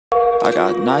I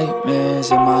got nightmares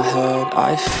in my head,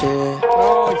 I fear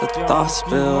that the thoughts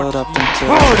build up into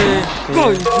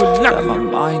that my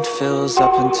mind fills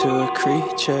up into a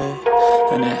creature,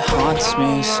 and it haunts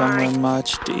me somewhere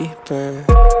much deeper.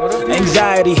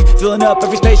 Anxiety, filling up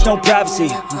every space, no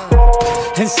privacy.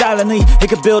 And silently, it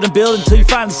could build and build until you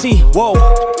finally see, whoa,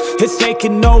 it's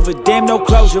taking over, damn no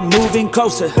closure, moving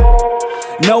closer.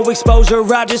 No exposure,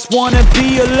 I just wanna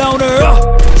be a loner.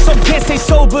 Some can't stay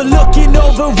sober, looking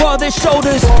over all their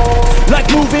shoulders, like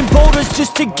moving boulders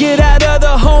just to get out of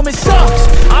the home. It sucks,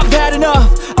 I've had enough,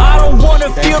 I don't wanna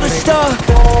feel the stuff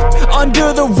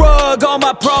under the rug, all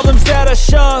my problems that I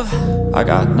shove. I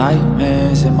got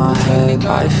nightmares in my head,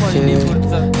 I fear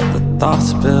that the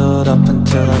thoughts build up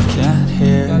until I can't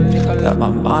hear, that my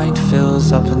mind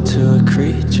fills up into a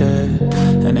creature,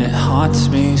 and it haunts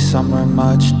me somewhere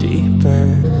much deeper.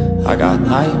 I got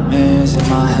nightmares in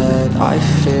my head, I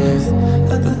fear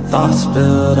that the thoughts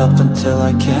build up until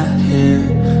I can't hear,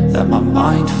 that my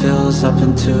mind fills up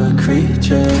into a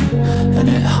creature, and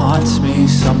it haunts me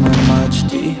somewhere much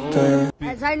deeper.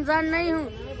 ऐसा इंसान नहीं हूँ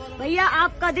भैया,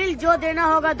 आपका दिल जो देना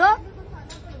होगा दो,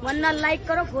 वरना लाइक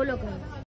करो, फॉलो करो।